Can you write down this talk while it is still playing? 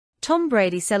Tom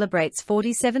Brady celebrates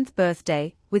 47th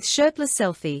birthday with shirtless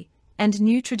selfie and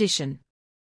new tradition.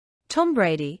 Tom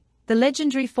Brady, the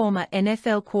legendary former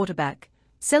NFL quarterback,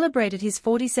 celebrated his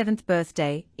 47th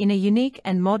birthday in a unique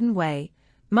and modern way,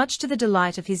 much to the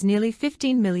delight of his nearly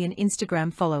 15 million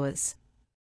Instagram followers.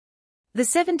 The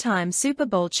seven-time Super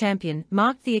Bowl champion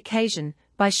marked the occasion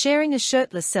by sharing a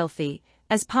shirtless selfie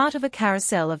as part of a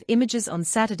carousel of images on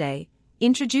Saturday,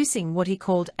 introducing what he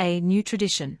called a new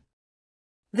tradition.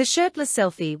 The shirtless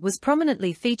selfie was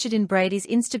prominently featured in Brady's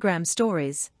Instagram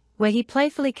stories, where he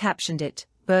playfully captioned it,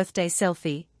 "Birthday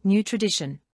selfie, new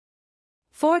tradition."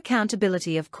 For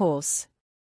accountability, of course.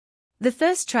 The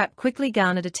thirst trap quickly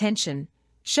garnered attention,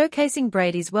 showcasing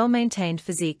Brady's well-maintained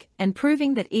physique and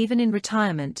proving that even in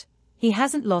retirement, he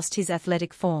hasn't lost his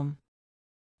athletic form.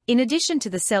 In addition to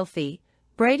the selfie,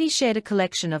 Brady shared a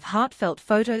collection of heartfelt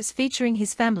photos featuring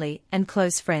his family and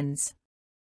close friends.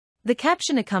 The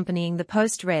caption accompanying the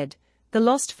post read, "The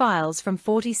Lost Files from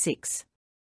 46.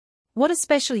 What a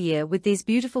special year with these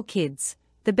beautiful kids,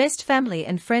 the best family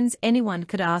and friends anyone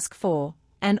could ask for,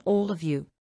 and all of you.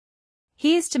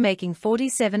 Here's to making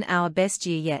 47 our best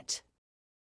year yet.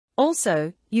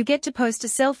 Also, you get to post a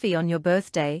selfie on your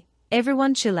birthday,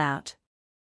 everyone chill out."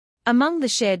 Among the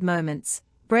shared moments,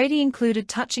 Brady included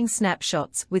touching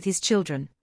snapshots with his children.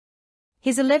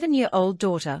 His 11-year-old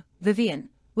daughter, Vivian,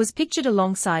 was pictured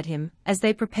alongside him as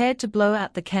they prepared to blow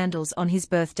out the candles on his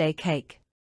birthday cake.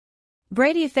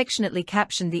 Brady affectionately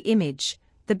captioned the image,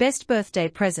 "The best birthday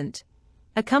present,"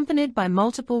 accompanied by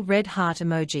multiple red heart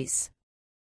emojis.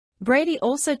 Brady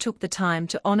also took the time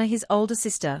to honor his older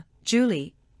sister,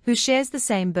 Julie, who shares the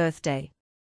same birthday.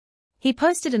 He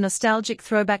posted a nostalgic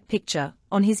throwback picture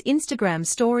on his Instagram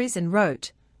stories and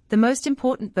wrote, "The most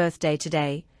important birthday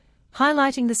today,"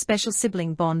 highlighting the special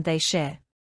sibling bond they share.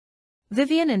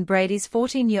 Vivian and Brady's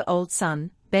 14-year-old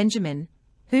son, Benjamin,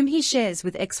 whom he shares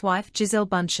with ex-wife Gisele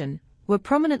Bündchen, were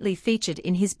prominently featured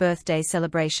in his birthday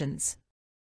celebrations.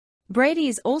 Brady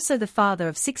is also the father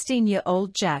of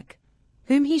 16-year-old Jack,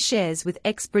 whom he shares with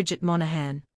ex-Bridget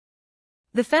Moynahan.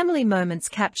 The family moments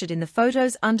captured in the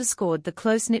photos underscored the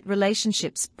close-knit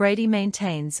relationships Brady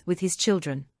maintains with his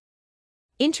children.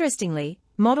 Interestingly,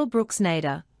 model Brooks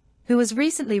Nader, who was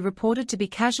recently reported to be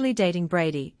casually dating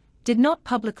Brady, did not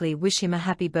publicly wish him a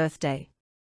happy birthday.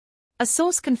 A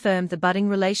source confirmed the budding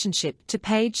relationship to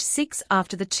Page 6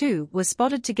 after the two were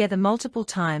spotted together multiple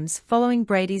times following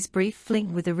Brady's brief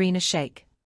fling with Arena Shake.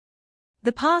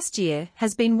 The past year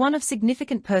has been one of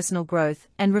significant personal growth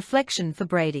and reflection for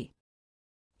Brady.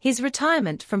 His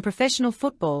retirement from professional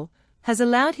football has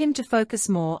allowed him to focus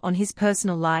more on his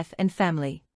personal life and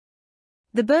family.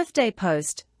 The birthday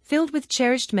post, filled with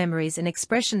cherished memories and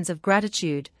expressions of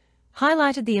gratitude,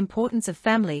 highlighted the importance of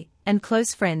family and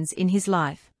close friends in his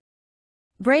life.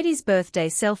 Brady's birthday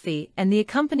selfie and the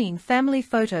accompanying family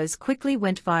photos quickly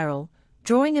went viral,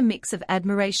 drawing a mix of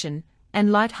admiration and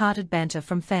light-hearted banter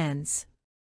from fans.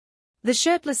 The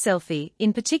shirtless selfie,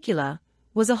 in particular,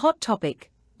 was a hot topic,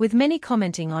 with many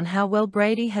commenting on how well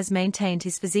Brady has maintained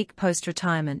his physique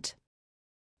post-retirement.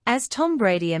 As Tom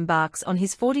Brady embarks on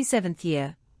his 47th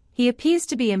year, he appears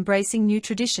to be embracing new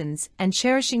traditions and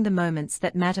cherishing the moments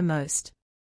that matter most.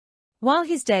 While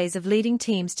his days of leading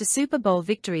teams to Super Bowl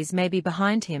victories may be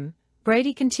behind him,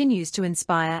 Brady continues to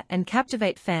inspire and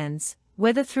captivate fans,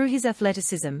 whether through his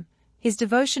athleticism, his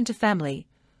devotion to family,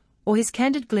 or his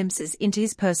candid glimpses into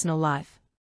his personal life.